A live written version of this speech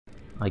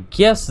I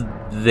guess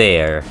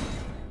there.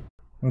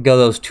 Go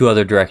those two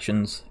other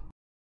directions.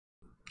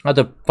 I'll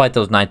have to fight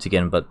those knights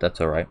again, but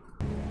that's alright.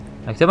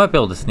 Actually, I might be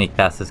able to sneak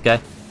past this guy.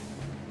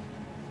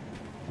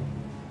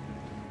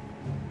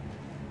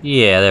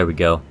 Yeah, there we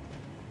go.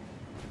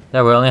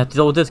 Now we only have to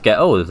deal with this guy.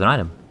 Oh, there's an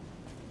item.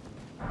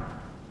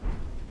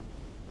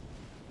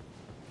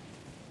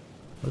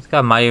 This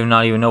guy might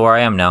not even know where I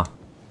am now.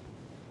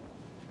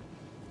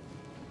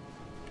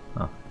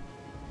 Oh.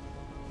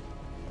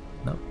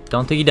 Nope,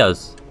 don't think he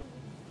does.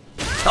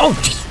 Oh,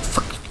 jeez,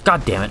 fuck,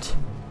 god damn it.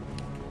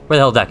 Where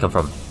the hell did that come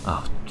from?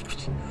 Oh,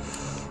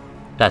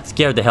 that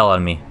scared the hell out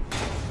of me.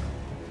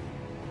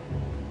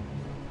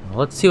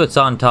 Let's see what's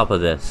on top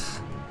of this.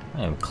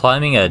 I am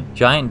climbing a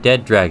giant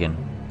dead dragon.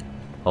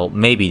 Well,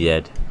 maybe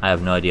dead. I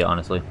have no idea,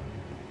 honestly.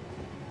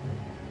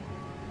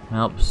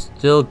 Nope,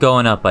 still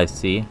going up, I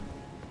see.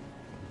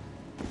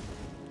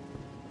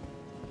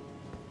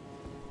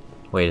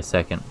 Wait a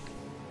second.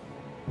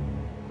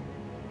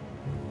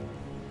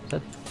 Is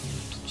that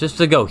just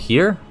to go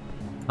here?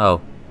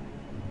 Oh.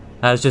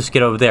 Let's just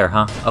get over there,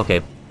 huh?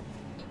 Okay.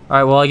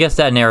 Alright, well, I guess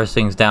that narrows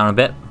things down a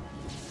bit.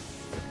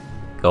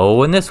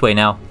 Going this way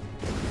now.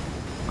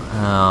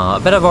 I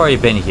bet I've already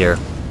been here.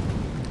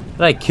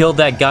 But I killed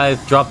that guy,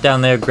 dropped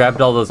down there,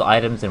 grabbed all those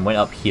items, and went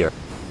up here.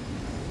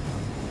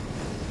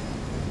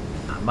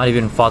 I might have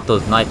even fought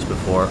those knights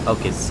before.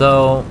 Okay,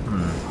 so...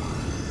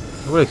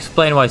 It would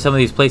explain why some of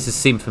these places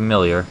seem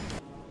familiar.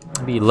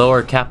 Maybe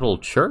Lower Capital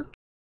Church?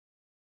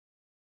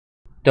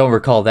 Don't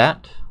recall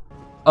that.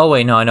 Oh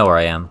wait, no, I know where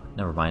I am.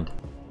 Never mind.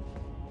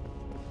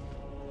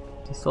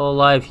 Is he still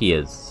alive? He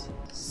is.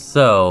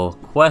 So,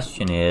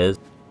 question is...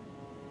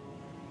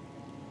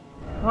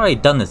 I've already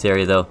done this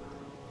area though.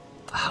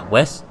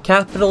 West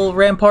Capital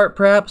Rampart,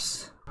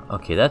 perhaps?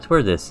 Okay, that's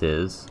where this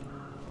is.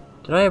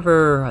 Did I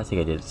ever... I think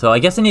I did. So I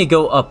guess I need to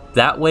go up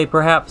that way,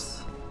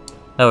 perhaps?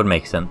 That would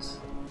make sense.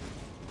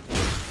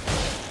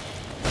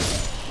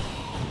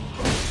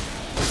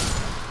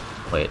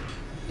 Wait,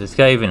 is this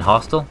guy even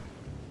hostile?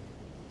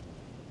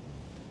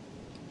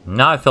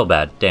 Now I feel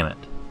bad, damn it.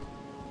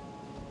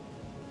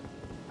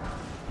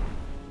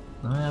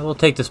 We'll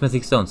take the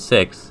Smithing Stone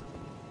 6.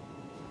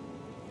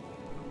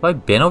 Have I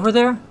been over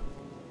there?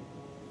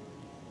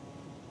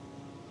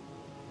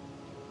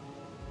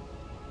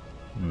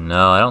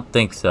 No, I don't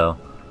think so.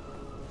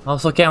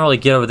 Also can't really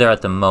get over there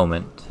at the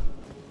moment.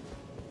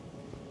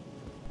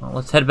 Well,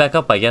 let's head back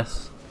up, I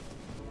guess.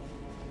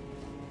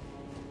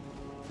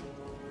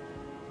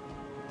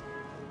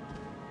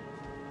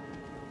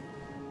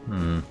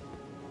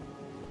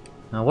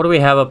 Now what do we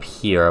have up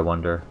here, I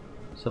wonder?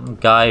 Some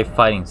guy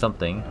fighting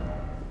something.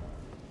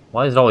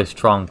 Why is it always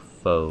strong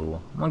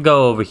foe? I'm gonna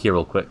go over here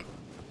real quick.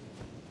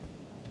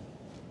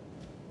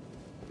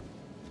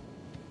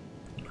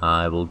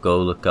 I will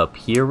go look up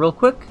here real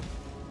quick.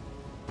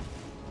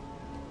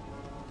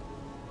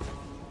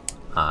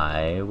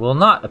 I will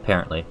not,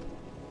 apparently.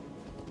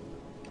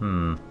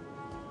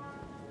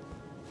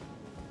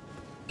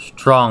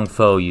 Strong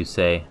foe, you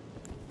say?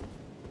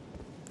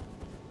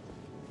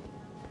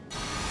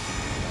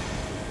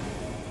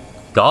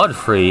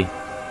 Godfrey?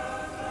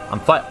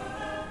 I'm fight.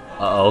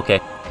 Uh-oh, okay.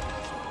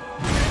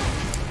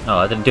 Oh,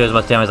 I didn't do as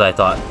much damage as I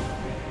thought.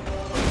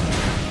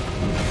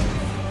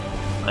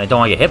 I don't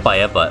want to get hit by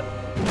it, but...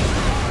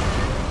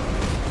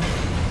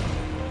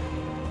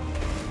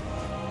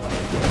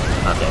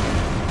 Okay.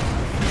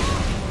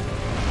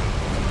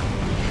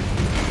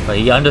 But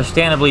he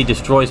understandably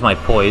destroys my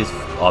poise,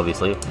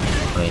 obviously.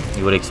 I mean,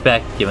 you would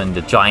expect, given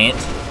the giant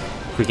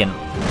freaking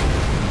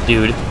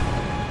dude.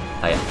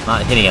 I am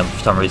not hitting him for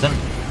some reason.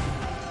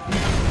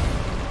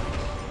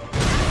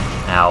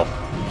 Ow.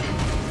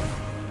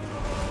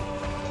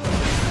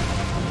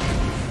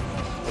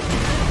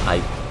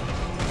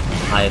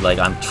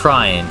 I'm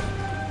trying.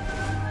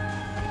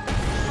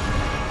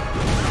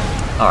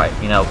 Alright,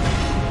 you know,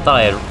 thought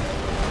I had...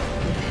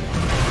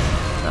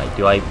 Alright,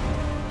 do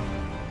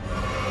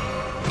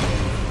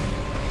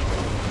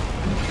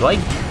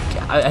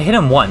I hit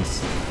him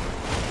once.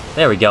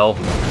 There we go.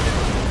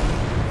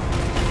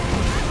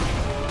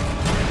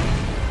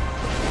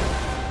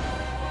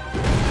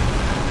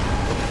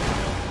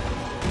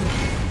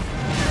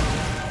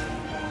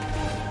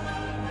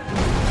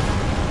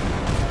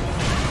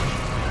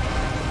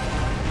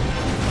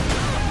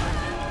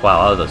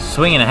 Wow, that was a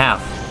swing and a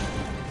half.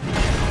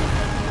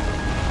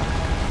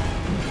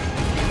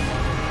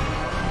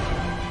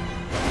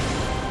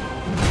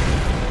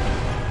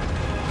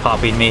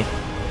 Copied me.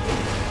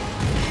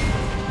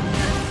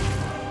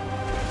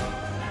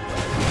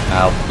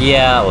 Oh,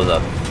 yeah, that was a...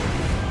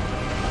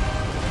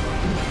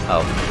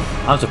 Oh,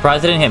 I'm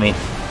surprised it didn't hit me.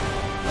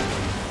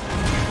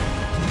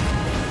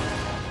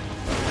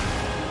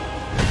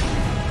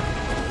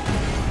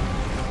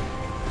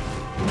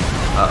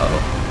 Uh-oh.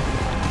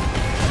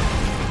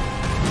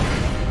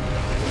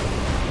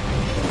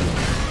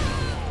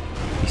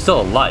 He's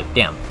still alive,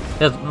 damn.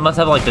 He must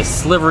have like the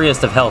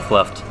sliveriest of health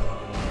left.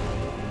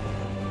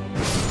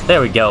 There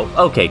we go.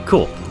 Okay,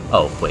 cool.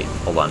 Oh, wait,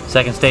 hold on.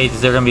 Second stage,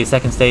 is there gonna be a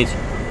second stage?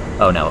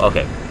 Oh no,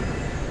 okay.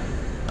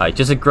 Alright,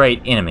 just a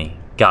great enemy.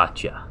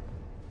 Gotcha.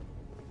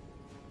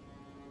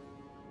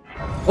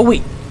 Oh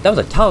wait, that was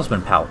a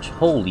talisman pouch.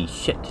 Holy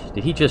shit.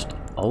 Did he just...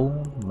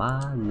 Oh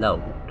my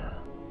lord.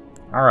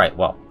 Alright,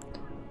 well.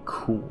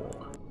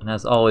 Cool. And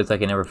as always, I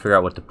can never figure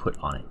out what to put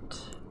on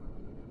it.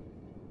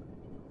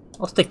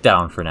 I'll stick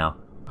down for now.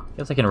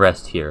 Guess I can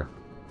rest here.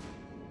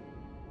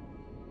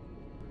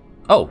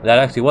 Oh, that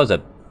actually was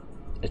a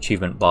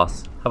achievement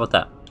boss. How about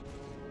that?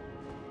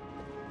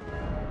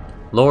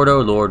 Lord,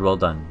 oh lord, well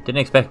done.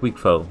 Didn't expect weak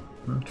foe.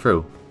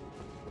 True.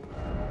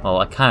 Well,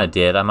 I kinda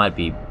did. I might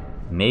be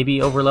maybe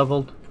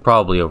overleveled?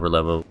 Probably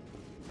overleveled.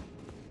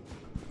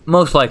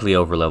 Most likely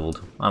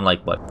overleveled. I'm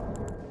like, what?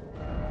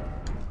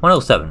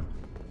 107.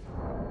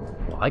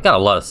 Well, I got a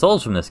lot of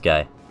souls from this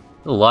guy.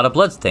 A lot of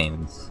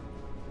bloodstains.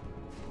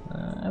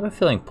 I have a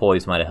feeling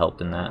poise might have helped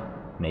in that.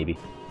 Maybe.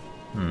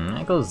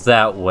 That goes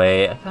that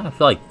way. I kind of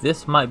feel like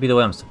this might be the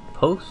way I'm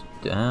supposed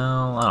to...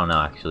 Well, I don't know,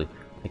 actually.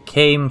 I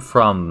came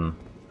from...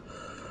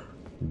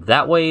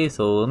 that way,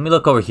 so let me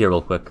look over here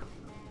real quick.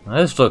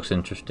 This looks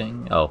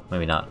interesting. Oh,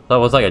 maybe not. That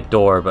was like a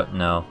door, but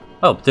no.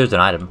 Oh, but there's an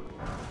item.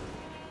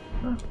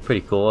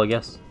 Pretty cool, I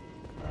guess.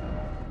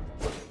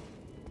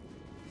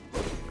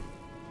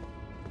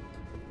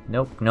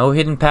 Nope, no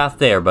hidden path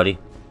there, buddy.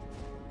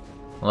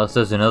 Unless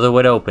there's another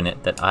way to open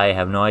it that I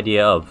have no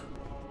idea of.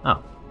 Oh.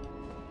 I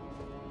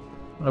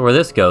wonder where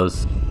this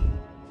goes.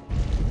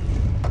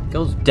 It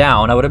goes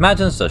down. I would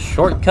imagine it's a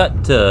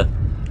shortcut to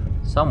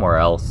somewhere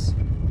else.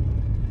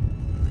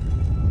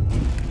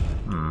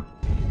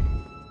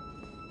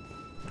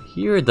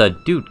 Here are the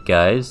dude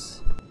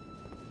guys.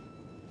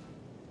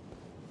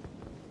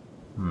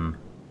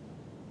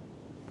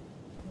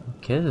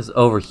 Okay, this is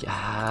over here.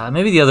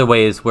 Maybe the other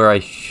way is where I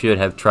should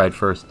have tried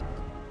first.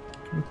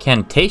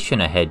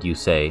 Incantation ahead, you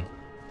say?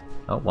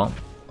 Oh, well,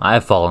 I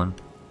have fallen.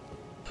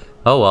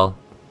 Oh well.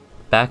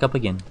 Back up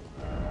again.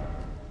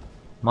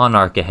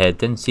 Monarch ahead,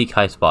 then seek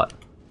high spot.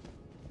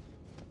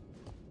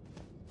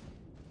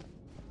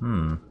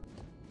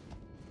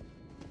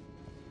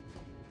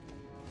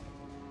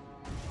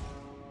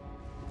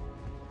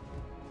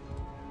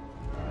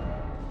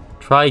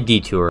 Try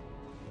detour.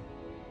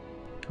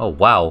 Oh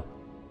wow.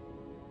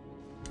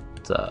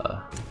 It's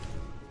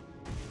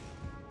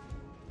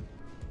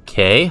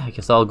okay, I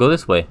guess I'll go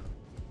this way.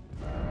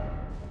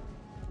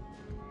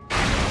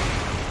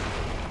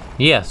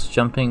 Yes,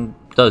 jumping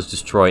does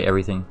destroy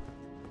everything.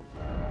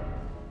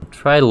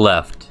 Try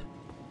left.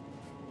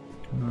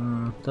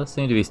 Does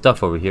seem to be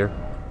stuff over here.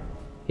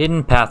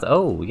 Hidden path.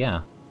 Oh,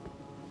 yeah.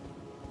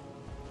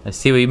 I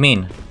see what you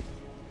mean.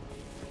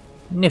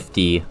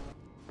 Nifty.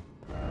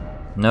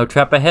 No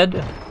trap ahead?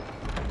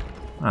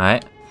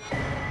 Alright.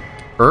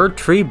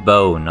 Tree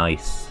bow.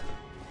 Nice.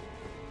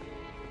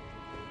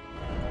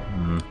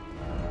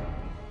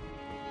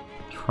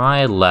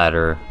 Try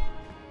ladder.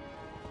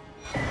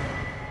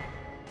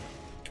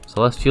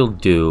 Celestial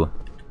Dew.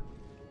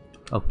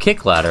 Oh,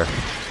 kick ladder.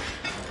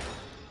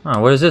 Oh,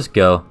 where does this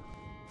go?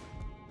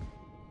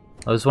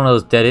 Oh, this is one of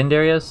those dead end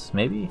areas?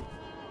 Maybe?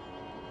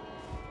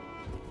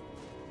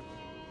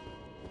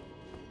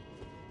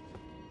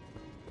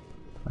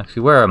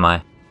 Actually, where am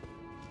I?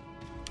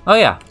 Oh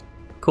yeah.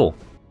 Cool.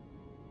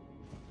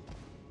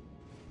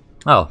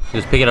 Oh,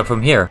 just pick it up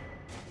from here.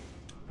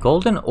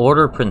 Golden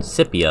Order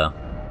Principia.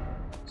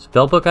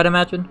 Spellbook, I'd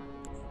imagine?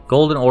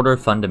 Golden Order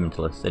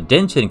Fundamentalist. A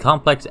dense and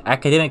complex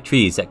academic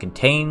treatise that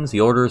contains the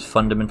Order's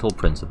fundamental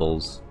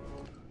principles.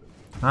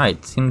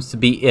 Alright, seems to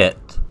be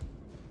it.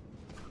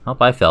 Oh,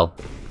 I fell.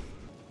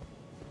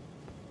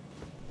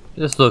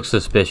 This looks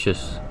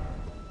suspicious.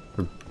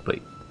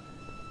 Wait.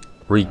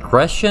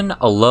 Regression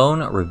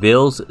alone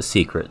reveals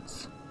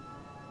secrets.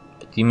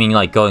 Do you mean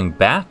like going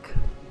back?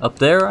 Up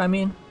there, I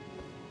mean?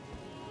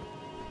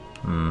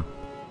 Don't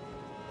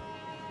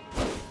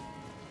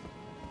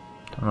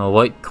know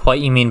what quite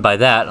you mean by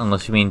that,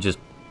 unless you mean just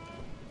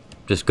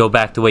go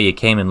back the way you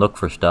came and look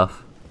for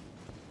stuff.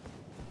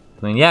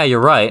 I mean, yeah, you're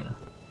right.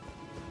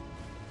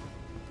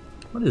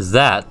 What is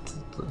that?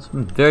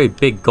 Some very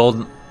big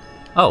golden...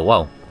 Oh,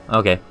 whoa.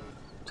 Okay.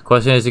 The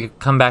question is, you can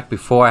come back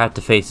before I have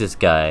to face this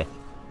guy.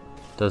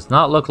 Does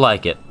not look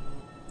like it.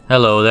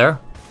 Hello there.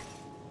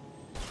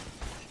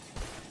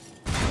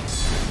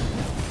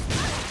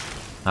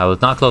 I was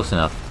not close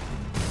enough.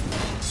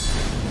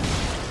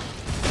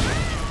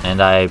 And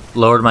I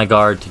lowered my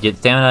guard to get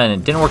stamina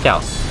and it didn't work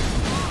out.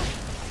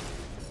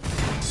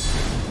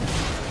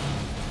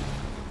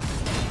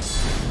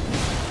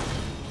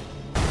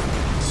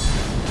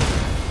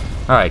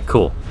 Alright,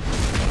 cool.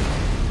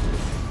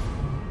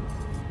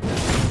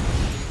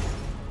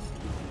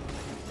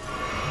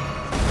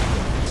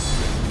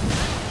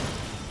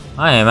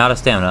 I am out of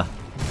stamina.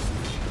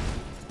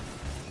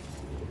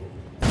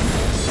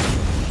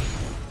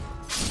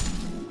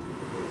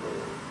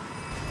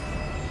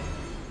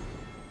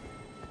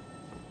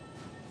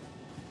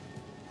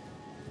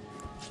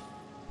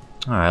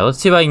 Alright, let's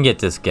see if I can get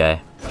this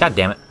guy. God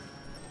damn it.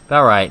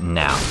 About right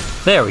now.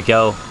 There we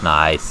go.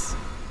 Nice.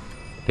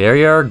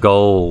 Barrier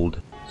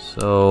gold.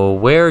 So,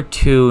 where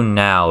to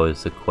now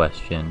is the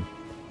question.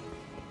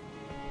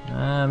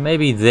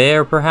 Maybe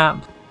there,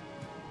 perhaps?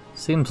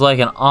 Seems like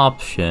an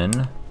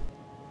option.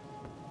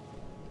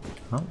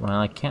 Oh, well,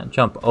 I can't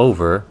jump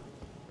over.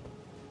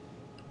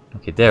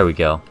 Okay, there we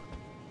go.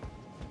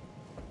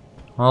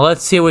 Well,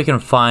 let's see what we can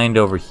find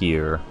over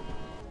here.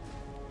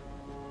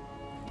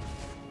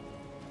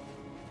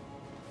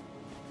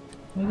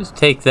 Can I just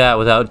take that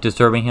without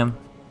disturbing him?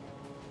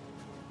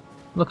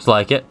 Looks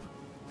like it.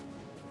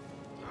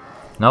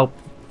 Nope,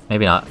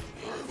 maybe not.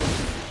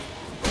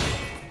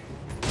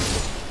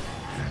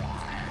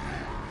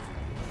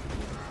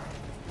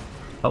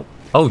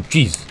 Oh,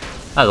 jeez.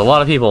 That's a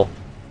lot of people.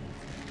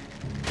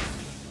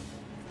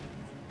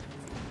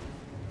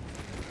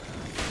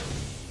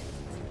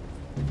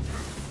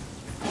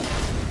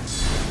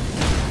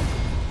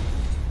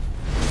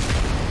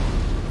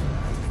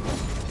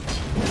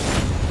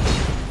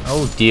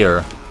 Oh,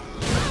 dear.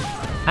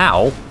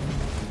 Ow.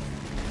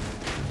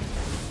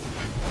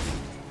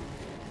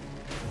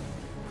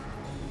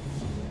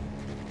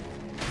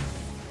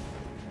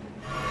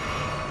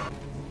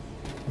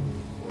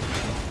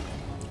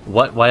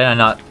 What? Why did I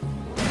not?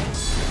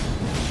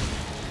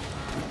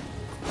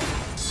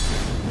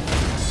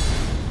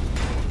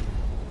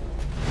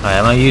 Alright,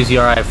 I'm gonna use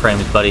your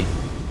iframes, buddy.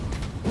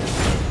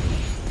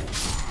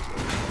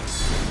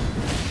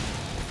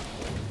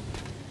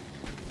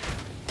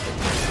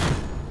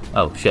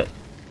 Oh, shit.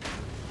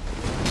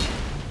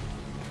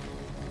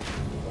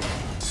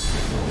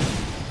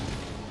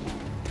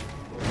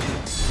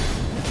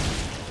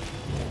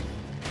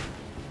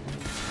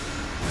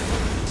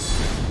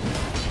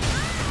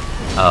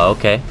 Oh,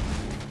 okay.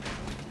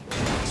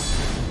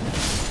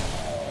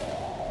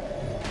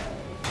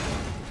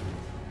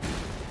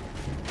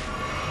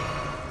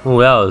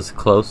 Ooh, that was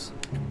close.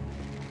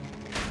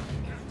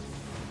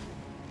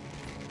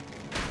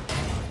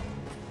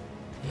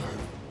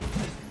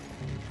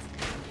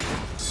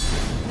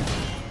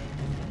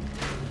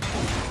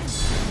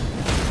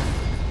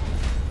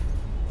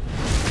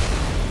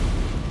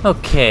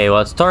 Okay,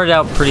 well, it started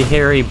out pretty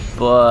hairy,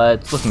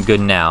 but it's looking good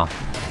now.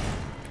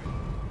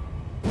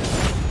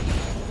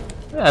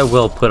 I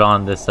will put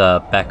on this,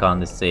 back on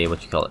this,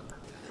 what you call it.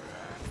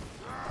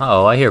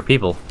 Uh-oh, I hear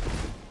people.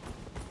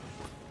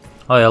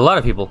 Oh yeah, a lot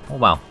of people. Oh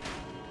wow.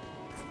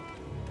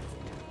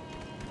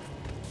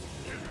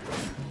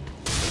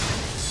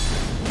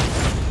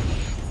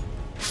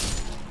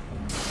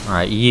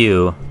 Alright,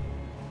 you.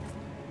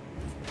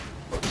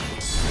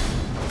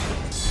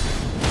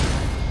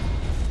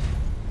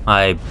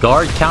 I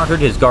guard countered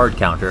his guard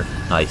counter.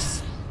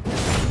 Nice.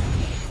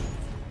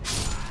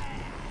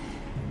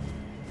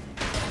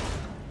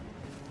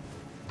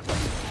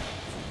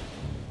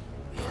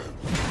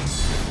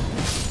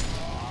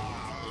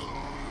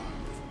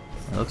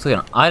 Looks like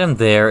an item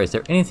there. Is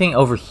there anything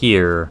over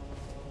here?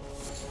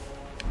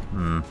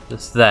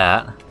 Just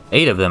that.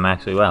 8 of them,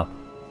 actually. Wow.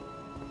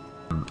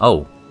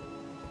 Oh.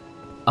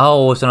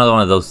 Oh, it's another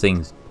one of those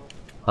things.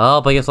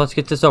 Well, but I guess let's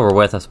get this over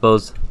with, I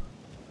suppose.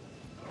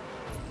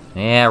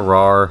 Yeah,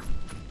 rawr.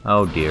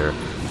 Oh, dear.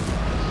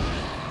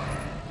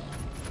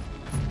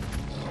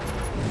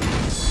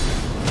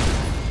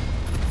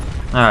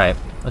 Alright.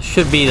 This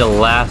should be the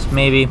last,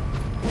 maybe?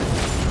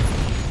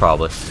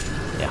 Probably.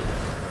 Yeah.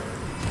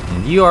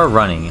 And you are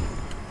running.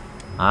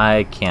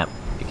 I can't.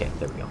 Okay,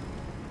 there we go.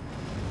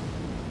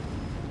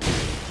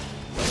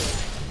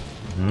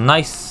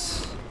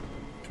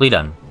 Nicely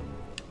done.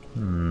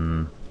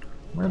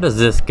 Where does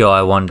this go,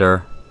 I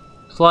wonder?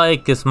 It's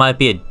like this might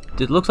be a...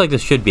 It looks like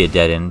this should be a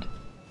dead end.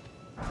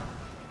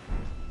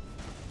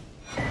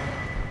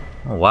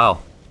 Oh, wow.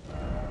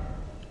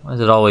 Why is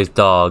it always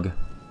dog?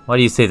 Why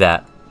do you say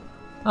that?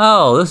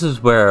 Oh, this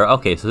is where...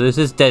 Okay, so this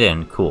is dead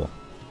end. Cool.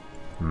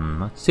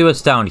 Let's see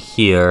what's down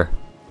here.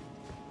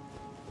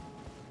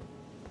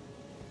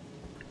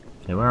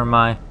 Okay, where am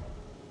I?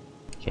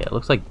 Okay, it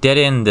looks like dead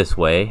end this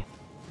way.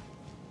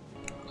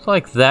 Looks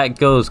like that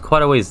goes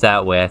quite a ways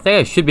that way. I think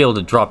I should be able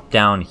to drop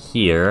down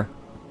here.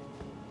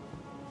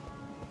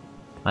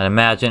 I'd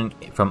imagine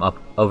from up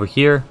over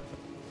here.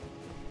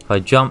 If I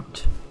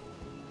jumped.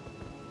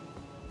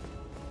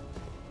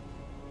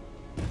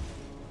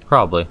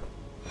 Probably.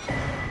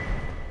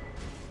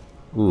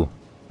 Ooh.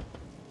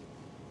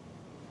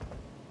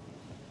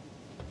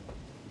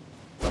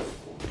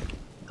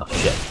 Oh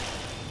shit.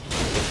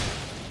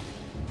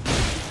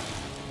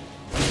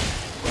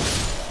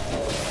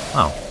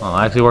 Oh, well,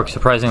 it actually works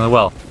surprisingly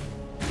well.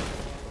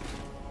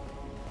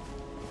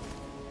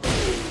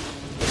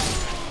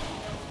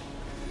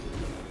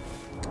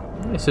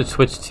 I should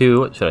switch to...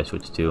 What should I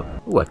switch to?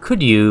 Oh, I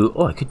could use...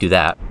 Oh, I could do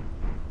that.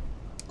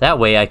 That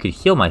way I could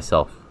heal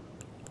myself.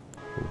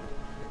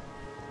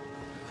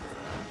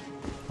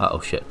 Uh-oh,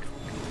 shit.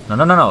 No,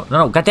 no, no, no,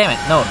 no, no, god damn it,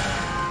 no.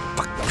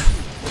 Fuck.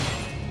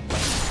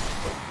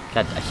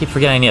 God, I keep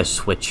forgetting I need a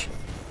switch.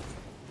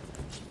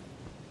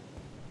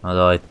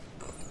 Although I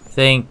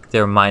think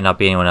there might not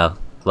be anyone else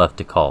left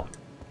to call.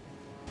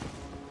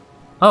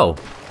 Oh.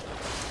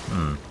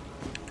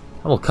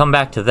 I will come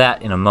back to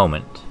that in a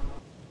moment.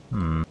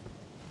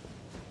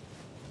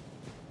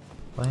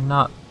 Why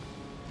not?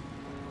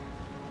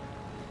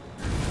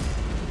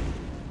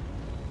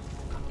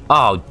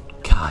 Oh,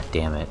 god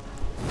damn it.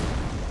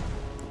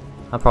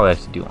 I probably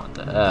actually do want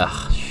that.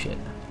 Ugh, shit.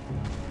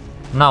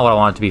 Not what I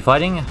wanted to be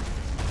fighting.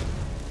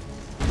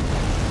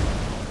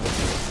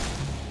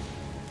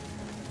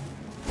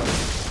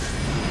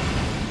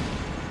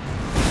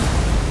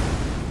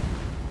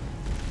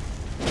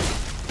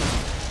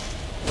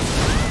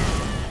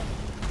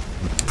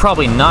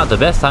 Probably not the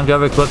best time to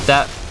ever equip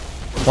that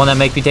one that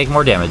makes me take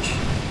more damage.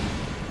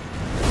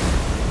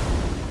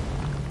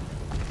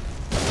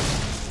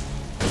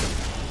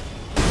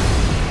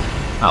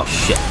 Oh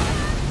shit.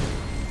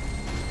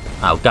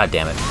 Oh god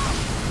damn it.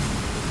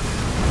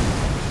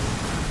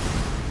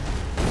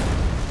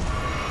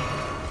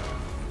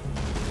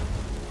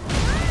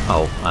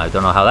 Oh, I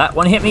don't know how that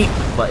one hit me,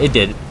 but it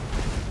did.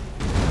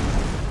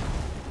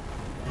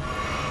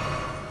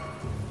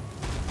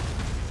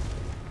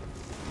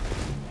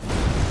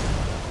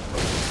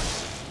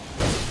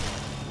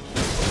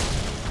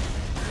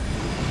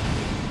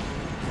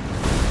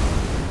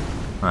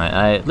 Alright,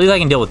 at least I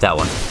can deal with that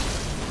one.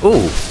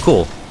 Ooh,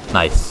 cool.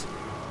 Nice.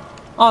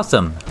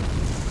 Awesome.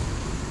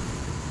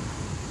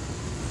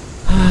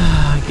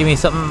 Give me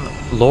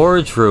something.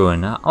 Lord's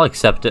Ruin. I'll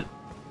accept it.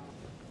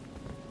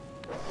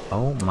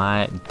 Oh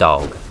my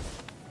dog.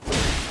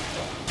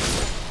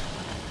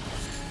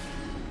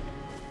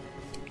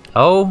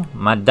 Oh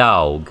my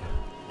dog.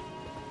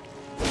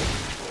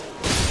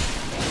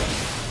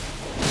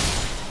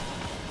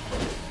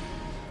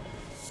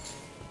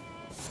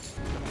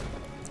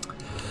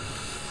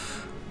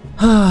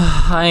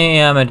 I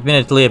am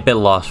admittedly a bit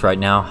lost right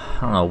now.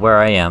 I don't know where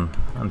I am.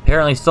 I'm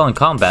apparently still in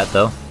combat,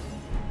 though.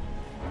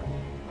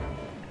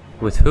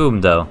 With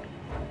whom, though?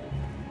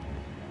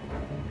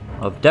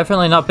 I've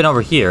definitely not been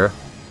over here.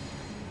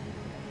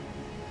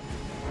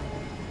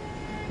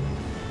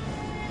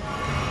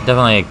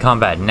 Definitely in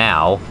combat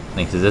now,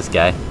 thanks to this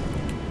guy.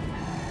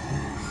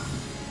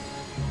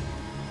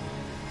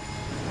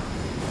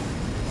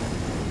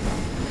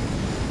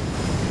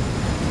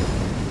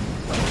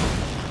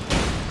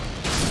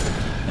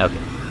 Okay.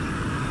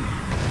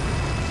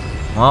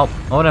 Well,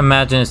 I would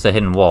imagine it's the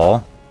hidden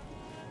wall.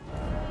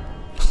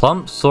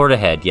 Plump sword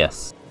ahead,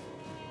 yes.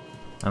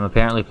 I'm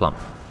apparently plump.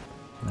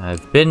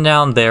 I've been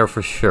down there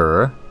for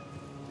sure.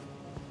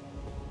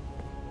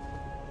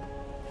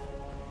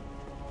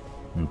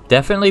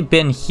 Definitely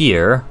been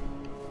here.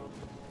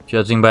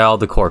 Judging by all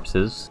the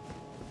corpses.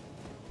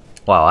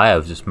 Wow, I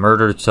have just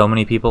murdered so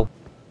many people.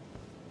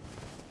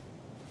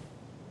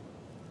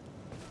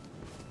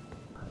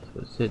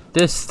 Was it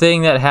this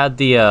thing that had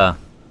the,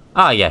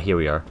 Ah, yeah, here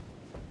we are.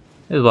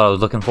 This is what I was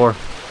looking for.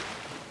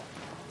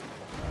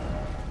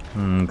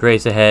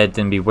 Grace ahead,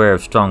 then beware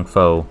of strong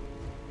foe.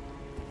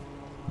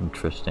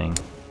 Interesting.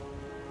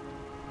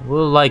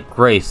 We'll like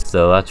Grace,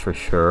 though, that's for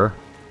sure.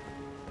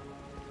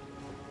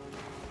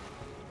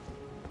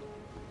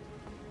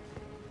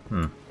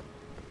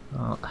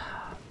 Well,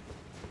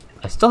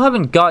 I still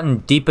haven't gotten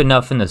deep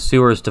enough in the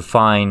sewers to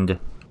find...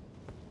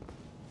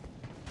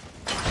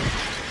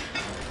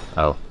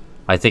 Oh.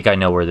 I think I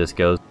know where this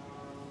goes.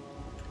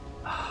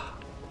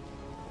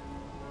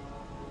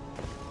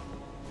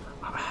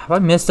 Have I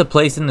missed a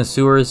place in the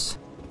sewers?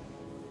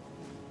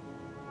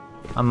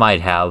 I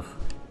might have.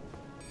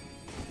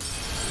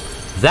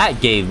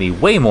 That gave me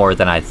way more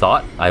than I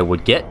thought I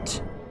would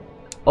get.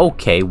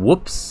 Okay,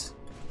 whoops.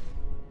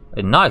 I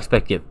did not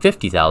expect to get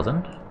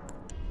 50,000.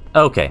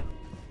 Okay.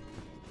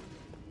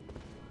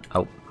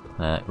 Oh,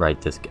 right,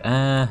 this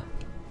guy. If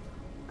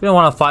you don't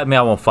want to fight me,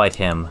 I won't fight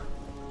him.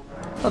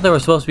 I thought there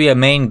was supposed to be a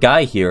main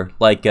guy here,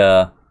 like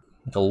a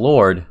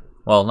lord.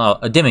 Well, no,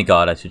 a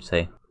demigod, I should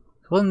say.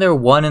 Wasn't there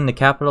one in the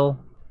capital?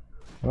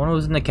 One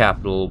was in the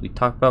capital. We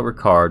talked about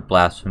Ricard,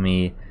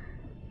 blasphemy.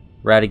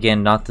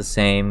 Radigan, not the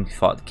same.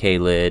 Fought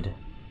Kaled.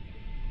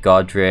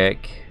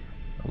 Godric,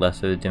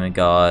 lesser of the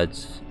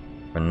demigods.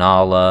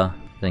 Renala,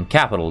 then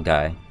capital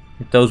guy.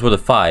 Those were the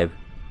 5.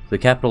 The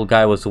capital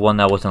guy was the one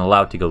that I wasn't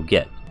allowed to go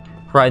get.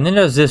 Right, and then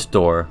there's this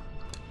door.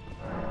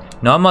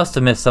 No, I must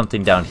have missed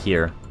something down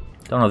here.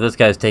 Don't know if this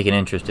guy's taking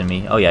interest in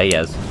me. Oh yeah, he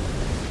has.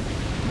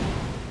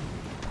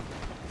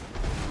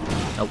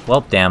 Oh,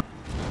 well, damn.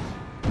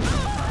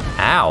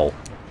 Ow.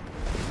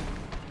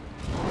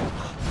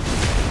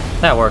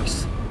 That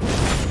works.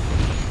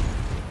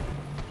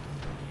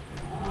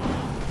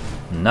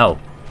 No.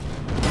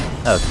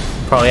 That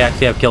would probably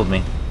actually have killed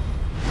me.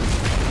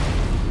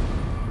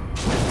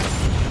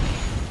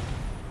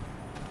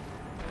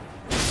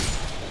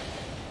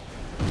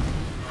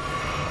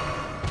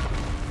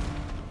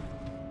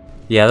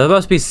 Yeah, there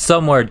must be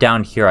somewhere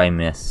down here I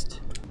missed.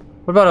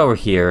 What about over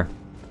here?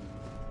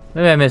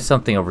 Maybe I missed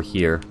something over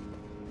here.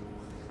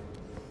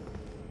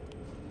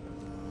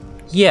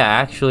 Yeah,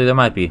 actually, there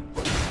might be.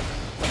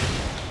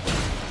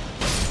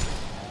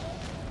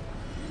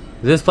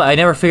 This place, I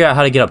never figured out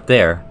how to get up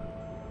there.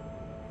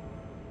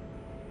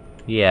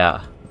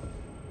 Yeah.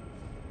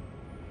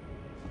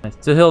 I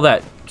still feel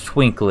that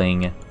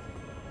twinkling.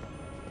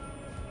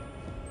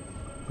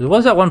 There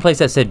was that one place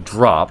that said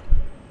drop.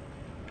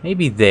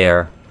 Maybe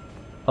there.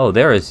 Oh,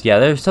 there is. Yeah,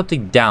 there's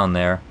something down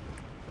there.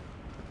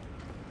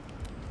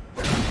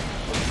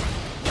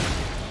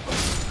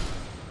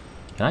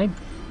 Can I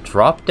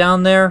drop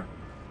down there?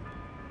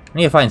 I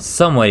need to find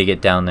some way to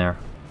get down there.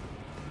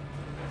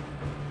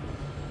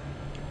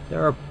 Is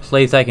there a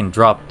place I can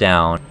drop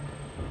down?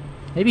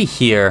 Maybe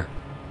here.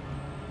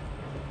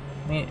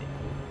 I mean,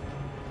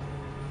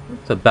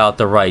 it's about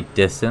the right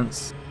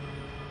distance.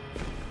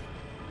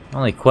 The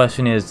only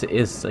question is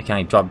can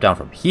I drop down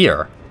from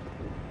here?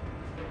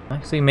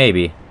 Actually,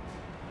 maybe.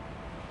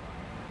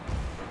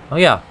 Oh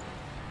yeah.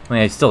 I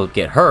mean, I still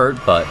get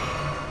hurt, but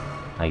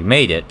I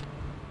made it.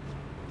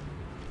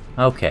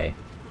 Okay.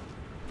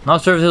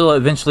 Not sure if it'll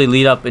eventually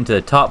lead up into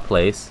the top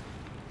place.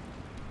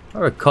 I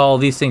recall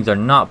these things are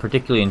not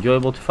particularly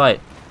enjoyable to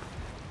fight.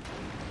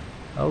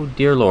 Oh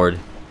dear lord.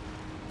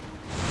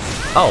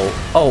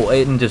 Oh,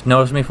 it just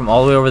noticed me from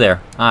all the way over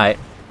there. Alright.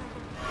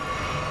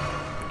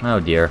 Oh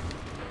dear.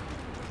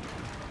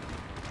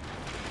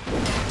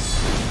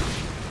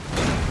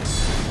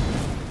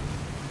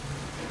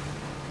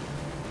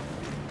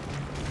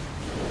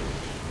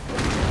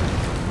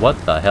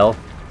 What the hell?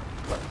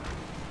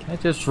 Can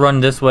I just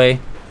run this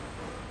way?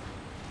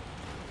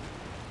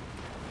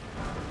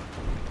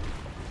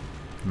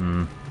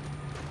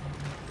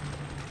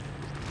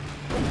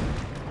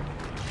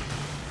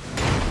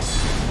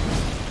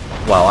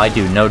 Wow, I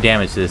do no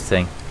damage to this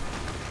thing.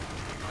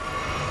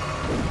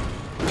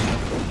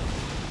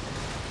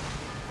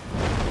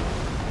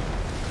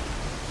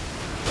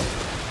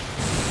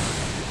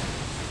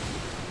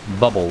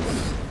 Bubbles.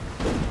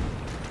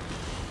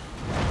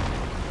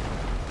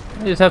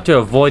 I just have to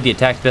avoid the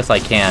attacks best I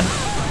can.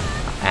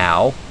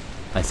 Ow.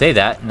 I say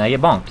that, and I get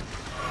bonked.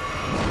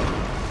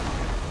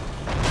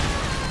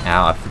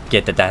 Ow, I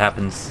forget that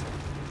happens.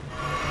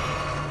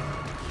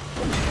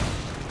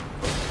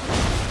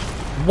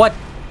 What?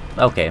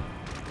 Okay.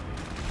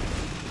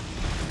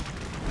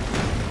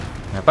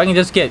 If I can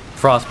just get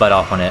frostbite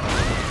off on it.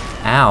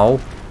 Ow.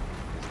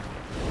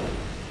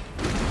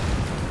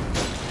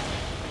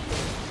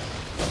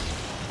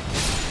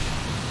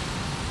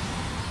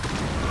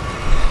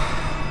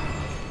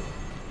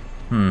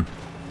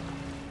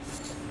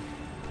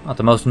 Not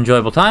the most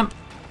enjoyable time,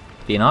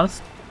 being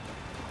honest.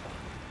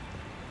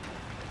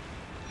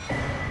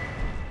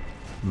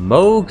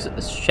 Moog's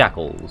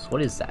Shackles.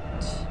 What is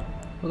that?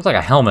 Looks like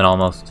a helmet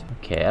almost.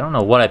 Okay, I don't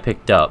know what I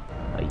picked up.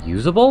 A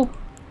usable?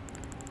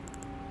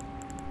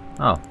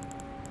 Oh.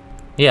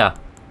 Yeah.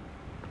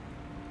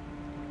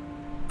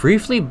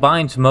 Briefly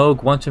binds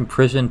Moog once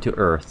imprisoned to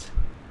Earth.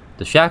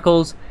 The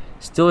shackles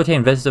still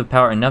retain vestige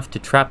power enough to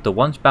trap the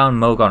once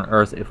bound Moog on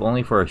Earth, if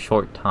only for a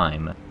short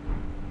time.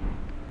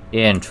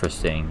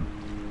 Interesting.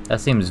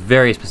 That seems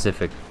very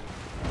specific.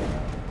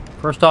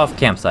 First off,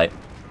 campsite.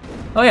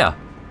 Oh yeah.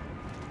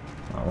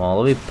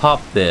 Well, let me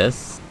pop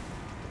this.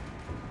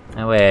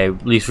 That way I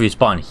at least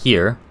respawn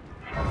here.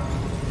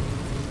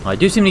 Well, I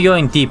do seem to be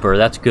going deeper,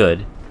 that's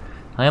good.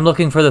 I am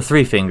looking for the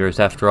three fingers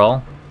after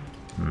all.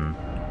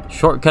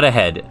 Shortcut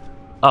ahead.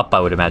 Up, I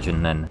would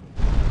imagine, then.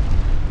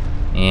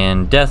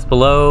 And death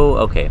below.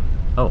 Okay.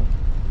 Oh.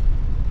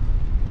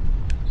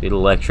 See a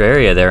little extra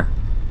area there.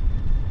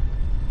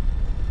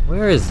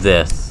 Where is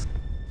this?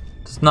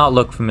 Does not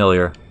look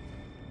familiar.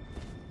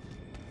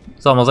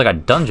 It's almost like a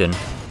dungeon.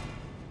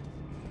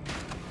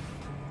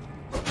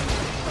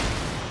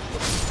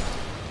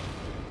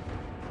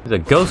 There's a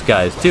ghost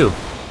guys too.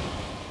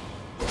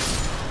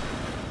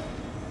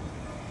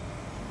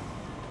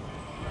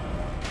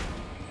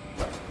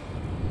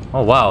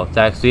 Oh wow, it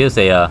actually is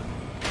a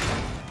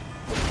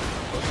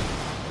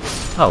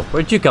Oh,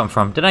 where'd you come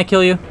from? Did I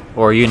kill you?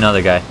 Or are you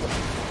another guy?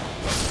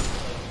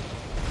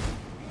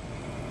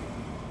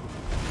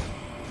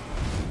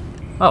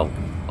 Oh.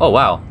 Oh,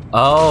 wow.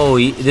 Oh,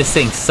 this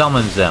thing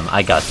summons them.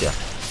 I gotcha.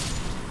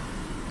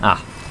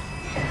 Ah.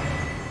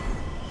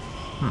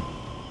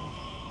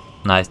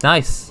 Nice,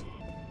 nice.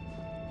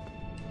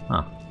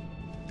 Huh.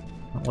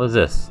 What is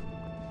this?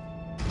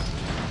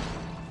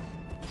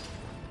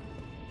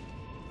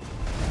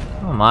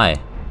 Oh my.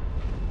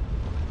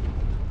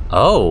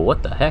 Oh,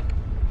 what the heck?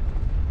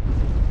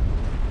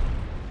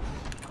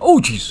 Oh,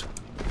 jeez.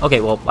 Okay,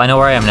 well, I know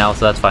where I am now,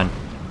 so that's fine.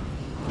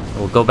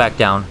 We'll go back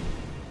down.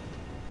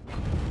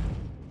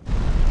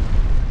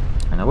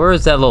 Now, where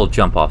is that little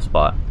jump-off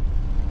spot?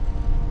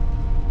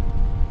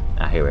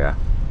 Ah, here we are.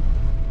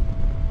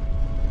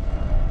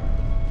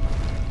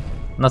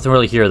 Nothing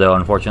really here, though,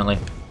 unfortunately.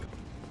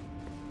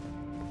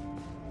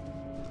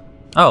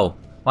 Oh,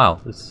 wow.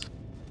 This...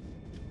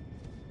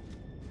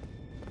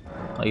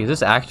 Like, is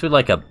this actually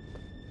like a...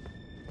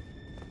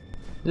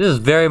 This is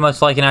very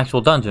much like an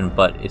actual dungeon,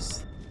 but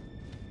it's...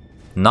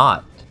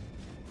 not.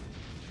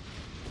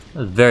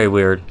 That's very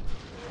weird.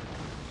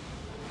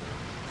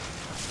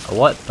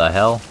 What the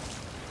hell?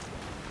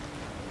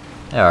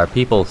 There are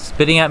people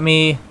spitting at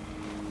me.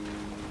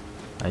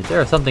 Is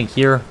there something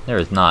here? There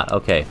is not.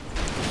 Okay.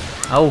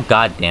 Oh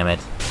god damn it.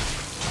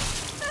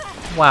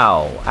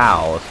 Wow.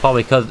 Ow. It's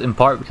probably in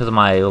part because of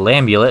my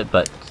amulet,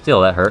 but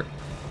still that hurt.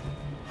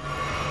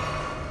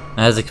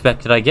 As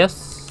expected, I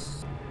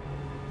guess.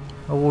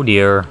 Oh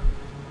dear.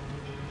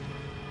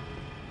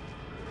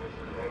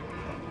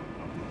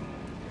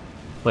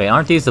 Wait,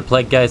 aren't these the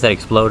plague guys that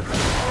explode?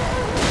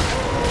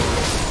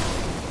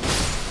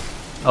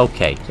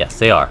 Okay, yes,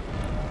 they are.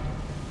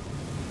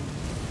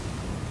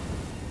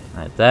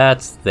 Alright,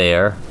 that's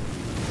there.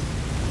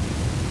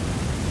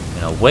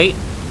 Gonna wait.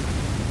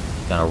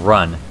 Gonna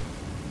run.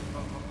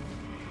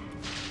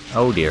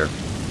 Oh dear.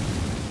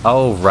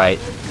 Oh, right.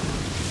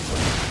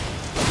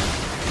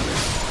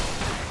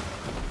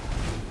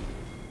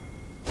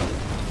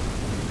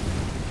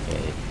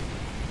 Okay.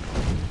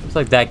 Looks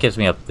like that gets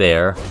me up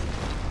there.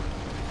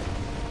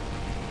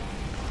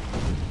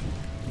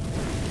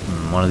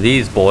 One of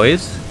these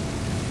boys.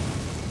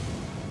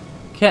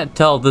 Can't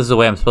tell if this is the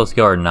way I'm supposed to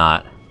go or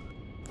not.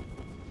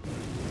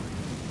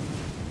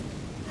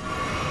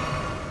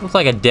 Looks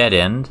like a dead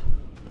end.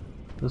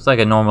 Looks like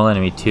a normal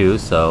enemy too,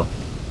 so...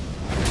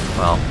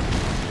 Well...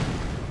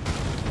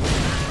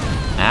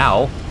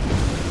 Ow!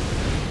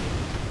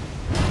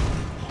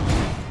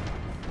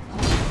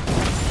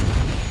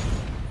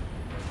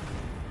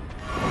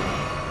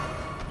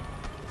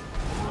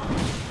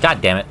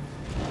 God damn it.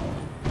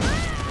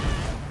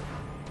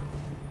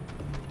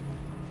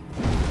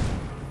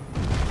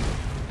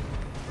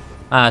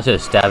 I should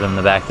have stabbed him in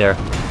the back there.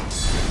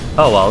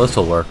 Oh well, this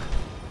will work.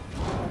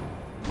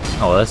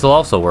 Oh, this will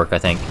also work, I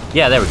think.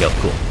 Yeah, there we go.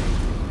 Cool.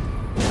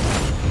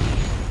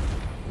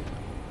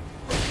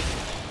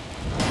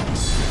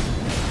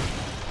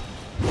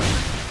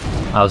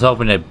 I was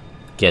hoping to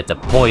get the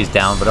poise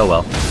down, but oh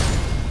well.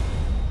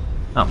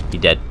 Oh, he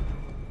dead.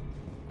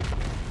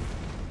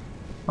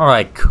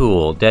 Alright,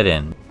 cool. Dead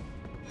end.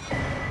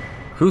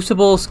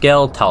 Crucible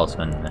Scale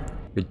Talisman.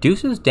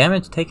 Reduces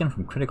damage taken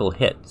from critical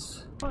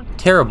hits. Not a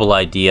terrible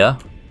idea.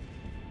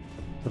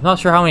 I'm not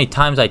sure how many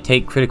times I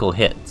take critical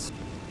hits.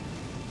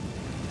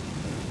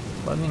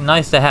 But I mean,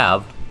 nice to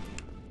have.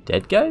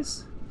 Dead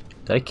guys?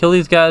 Did I kill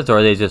these guys, or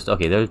are they just...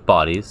 Okay, there's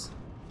bodies.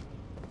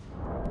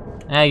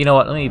 You know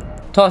what? Let me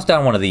toss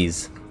down one of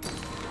these.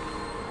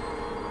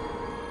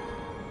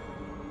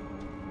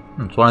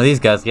 It's one of these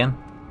guys again.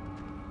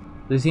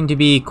 They seem to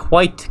be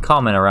quite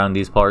common around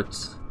these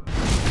parts.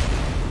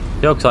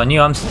 Joke's on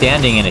you, I'm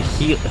standing in a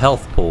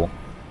health pool.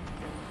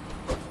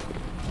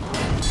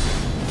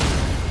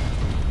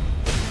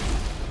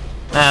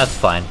 That's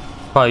fine.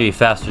 Probably be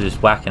faster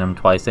just whacking them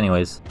twice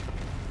anyways.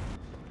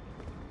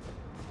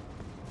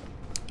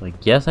 I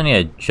guess I need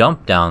to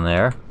jump down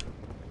there.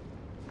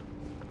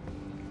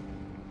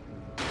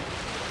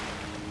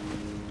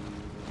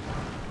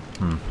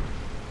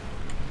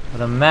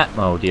 But a map...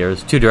 Oh dear,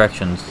 there's two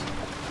directions.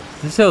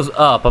 If this goes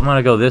up, I'm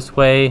gonna go this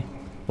way.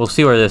 We'll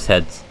see where this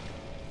heads.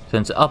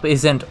 Since up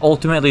isn't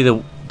ultimately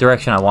the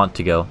direction I want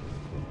to go.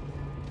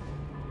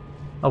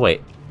 Oh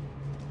wait.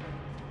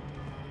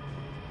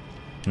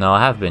 No,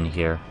 I have been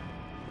here.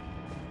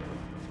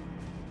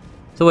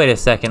 So wait a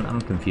second,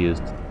 I'm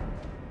confused.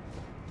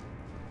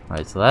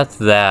 Alright, so that's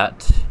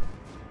that.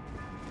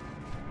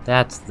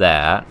 That's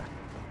that.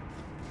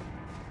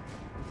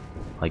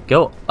 Like,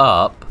 go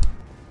up.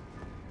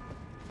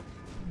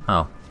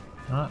 Oh.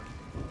 Have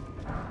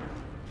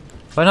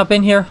I not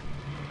been here?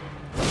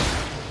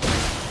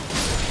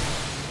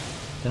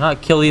 Did I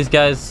not kill these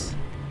guys?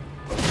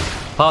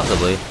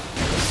 Possibly.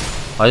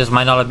 I just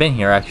might not have been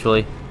here,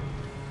 actually.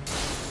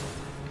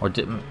 Or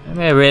did...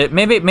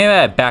 Maybe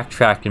I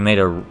backtracked and made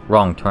a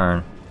wrong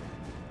turn.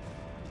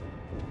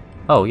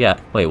 Oh, yeah.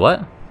 Wait,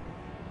 what?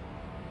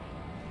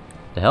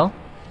 The hell?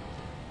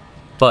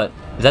 But,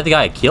 is that the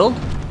guy I killed?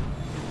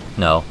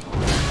 No.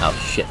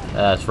 Oh, shit.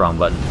 That's the wrong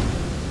button.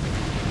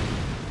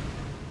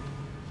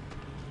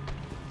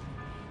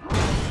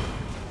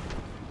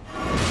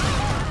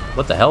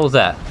 What the hell was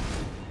that?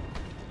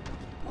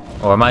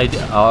 Or am I...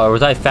 or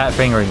was I fat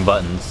fingering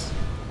buttons?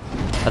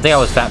 I think I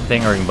was fat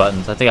fingering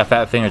buttons. I think I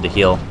fat fingered the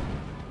heal.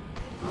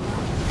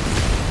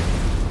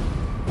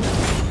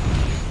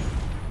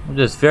 I'm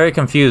just very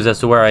confused as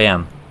to where I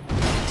am.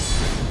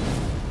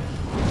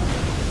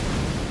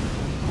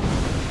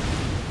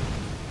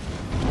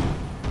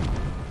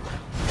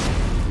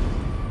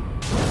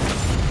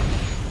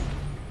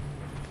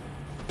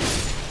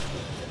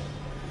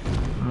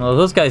 Well,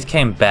 those guys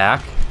came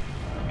back.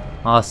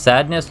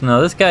 Sadness?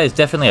 No, this guy is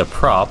definitely a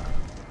prop.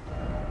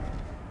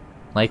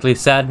 Likely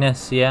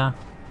sadness, yeah.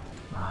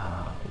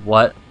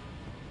 What?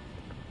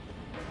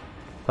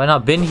 Have I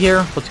not been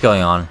here? What's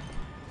going on?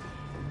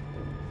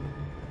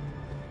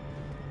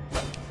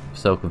 I'm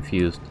so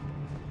confused.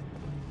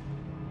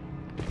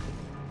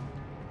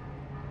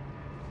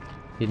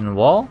 Hidden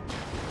wall?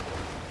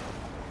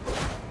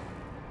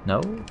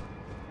 No?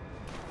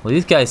 Well,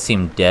 these guys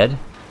seem dead.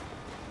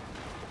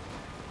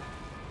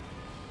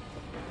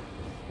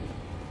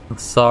 I'm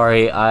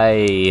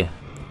sorry,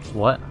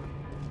 what?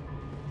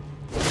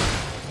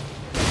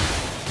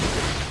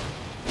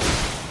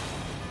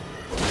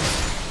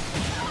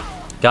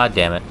 God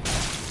damn it.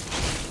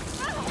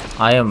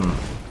 I am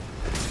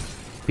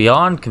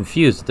beyond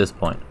confused at this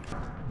point.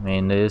 I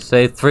mean, they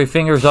say 3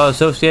 fingers are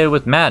associated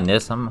with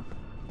madness. I'm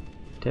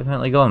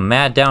definitely going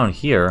mad down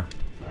here.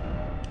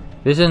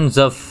 Visions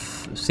of...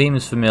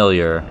 seems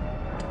familiar.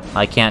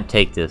 I can't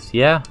take this,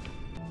 yeah?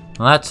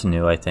 Well, that's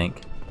new, I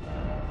think.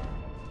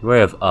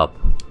 Way of up.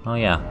 Oh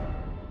yeah.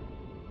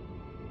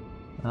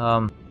 I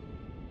don't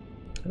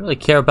really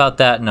care about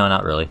that. No,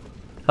 not really.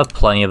 I have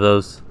plenty of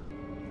those.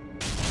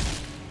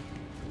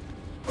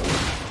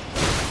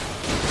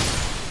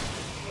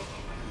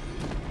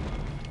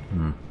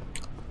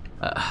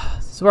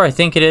 This is where I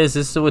think it is.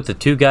 This is with the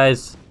two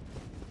guys.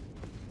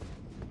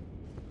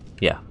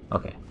 Yeah,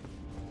 okay.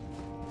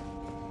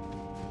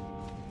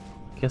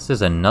 Guess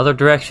there's another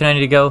direction I need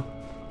to go.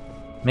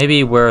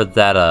 Maybe where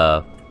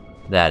that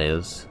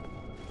is.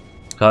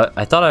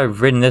 I thought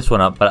I've ridden this one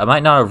up, but I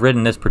might not have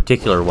ridden this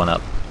particular one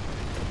up.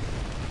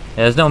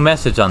 Yeah, there's no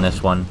message on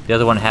this one. The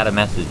other one had a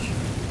message.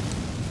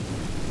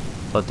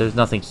 But there's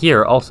nothing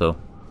here also.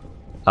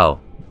 Oh.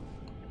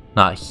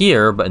 Not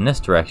here, but in this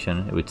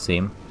direction, it would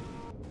seem.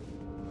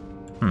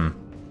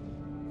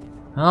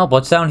 Oh,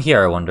 what's down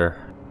here, I wonder?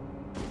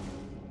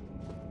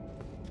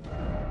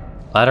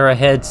 Ladder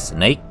ahead,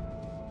 snake.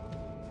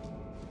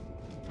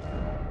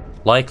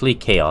 Likely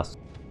chaos.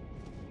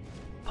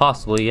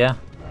 Possibly, yeah.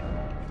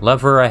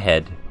 Lever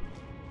ahead.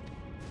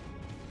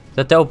 Is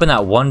that to open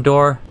that one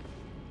door?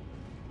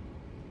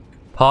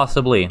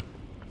 Possibly.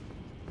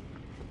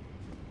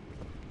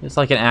 It's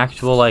like an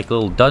actual, like,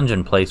 little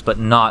dungeon place, but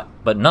not.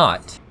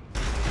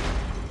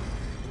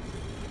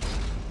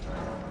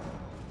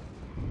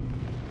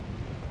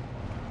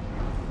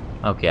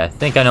 Okay, I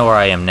think I know where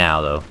I am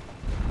now, though.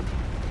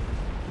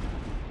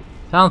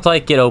 Sounds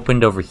like it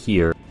opened over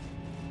here.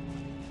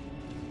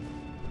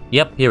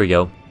 Yep, here we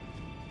go.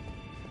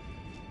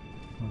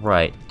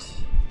 Right.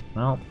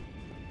 Well.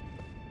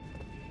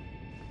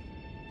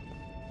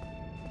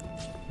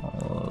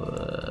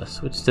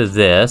 Switch to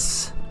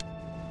this.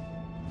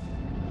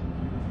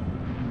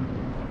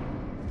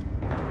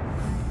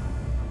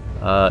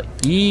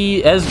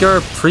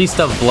 Esgar, Priest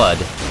of Blood.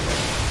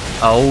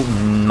 Oh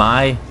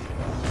my.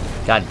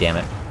 God damn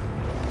it.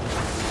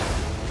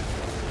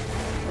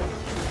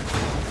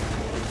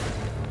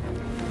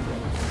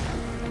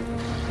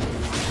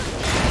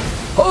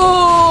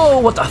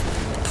 Oh, what the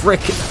frick?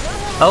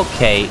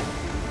 Okay.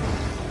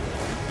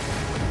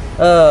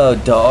 Oh,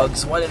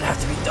 dogs. Why did it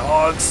have to be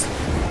dogs?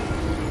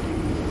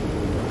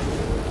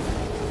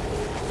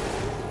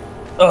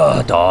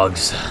 Ugh,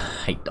 dogs.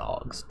 I hate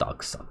dogs.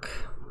 Dogs suck.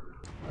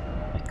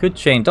 I could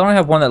change. Don't I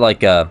have one that,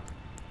 like,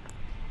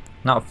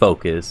 not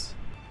focus?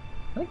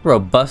 I think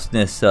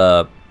robustness,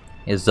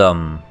 is,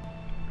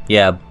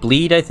 yeah,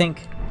 bleed, I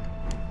think.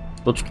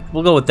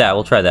 We'll go with that.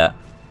 We'll try that.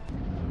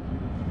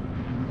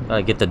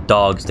 Gotta get the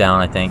dogs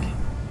down, I think.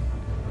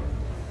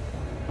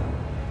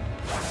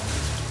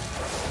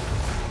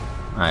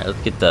 Alright,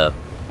 let's get the...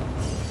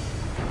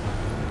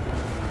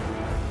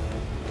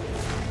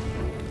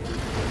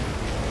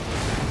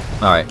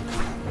 Alright.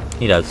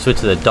 Need to switch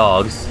to the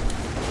dogs.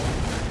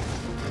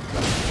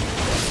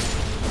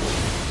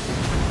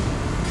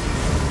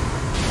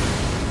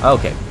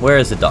 Okay, where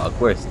is the dog?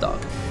 Where's the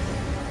dog?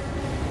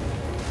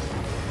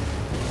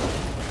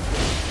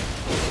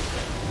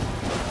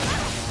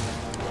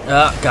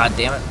 God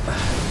damn it.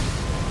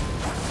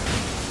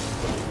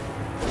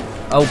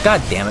 Oh,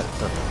 god damn it.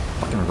 The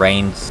fucking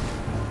rains.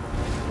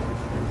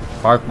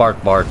 Bark,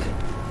 bark, bark.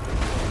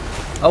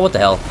 Oh, what the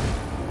hell?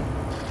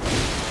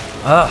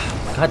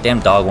 Goddamn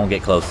dog won't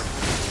get close.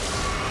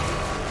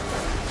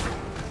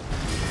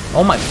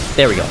 Oh my,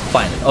 there we go,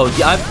 finally. Oh,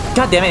 yeah,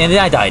 god damn it, and then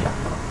I died.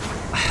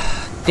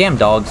 Damn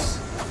dogs.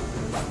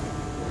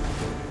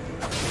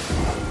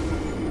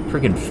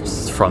 Freaking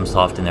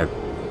FromSoft and their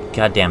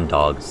goddamn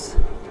dogs.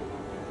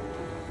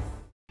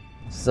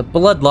 This is a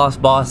blood loss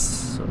boss,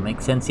 so it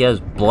makes sense he has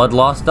blood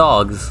loss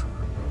dogs.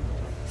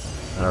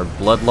 That are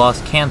blood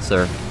loss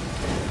cancer.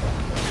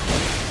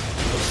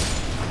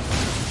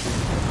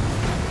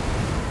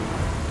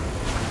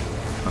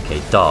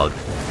 Okay, dog.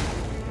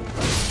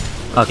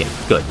 Okay,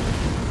 good.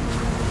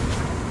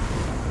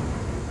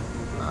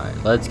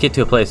 Alright, let's get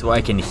to a place where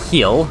I can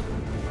heal.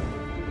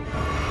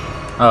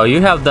 Oh, you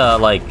have the,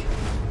 like,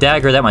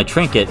 dagger that my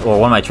trinket, or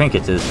one of my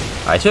trinkets is.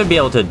 I should be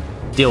able to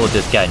deal with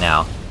this guy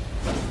now.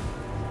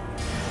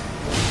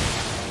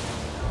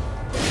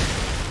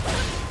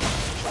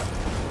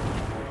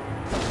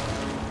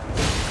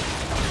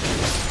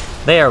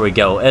 There we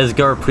go.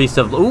 Esgar, Priest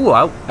of... Ooh,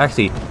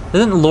 actually,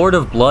 isn't Lord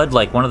of Blood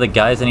like one of the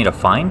guys I need to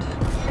find?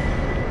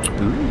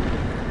 Ooh.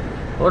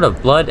 Lord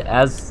of Blood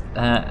as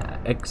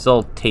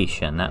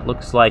Exaltation. That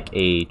looks like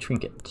a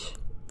trinket.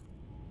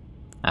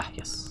 Ah,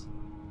 yes.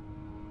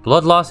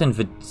 Blood loss in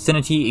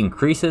vicinity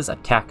increases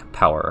attack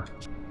power.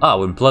 Ah,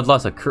 when blood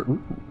loss occurs...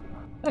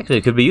 Actually,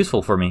 it could be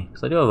useful for me,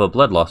 because I do have a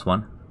blood loss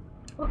one.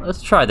 Well,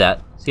 let's try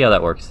that. See how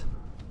that works.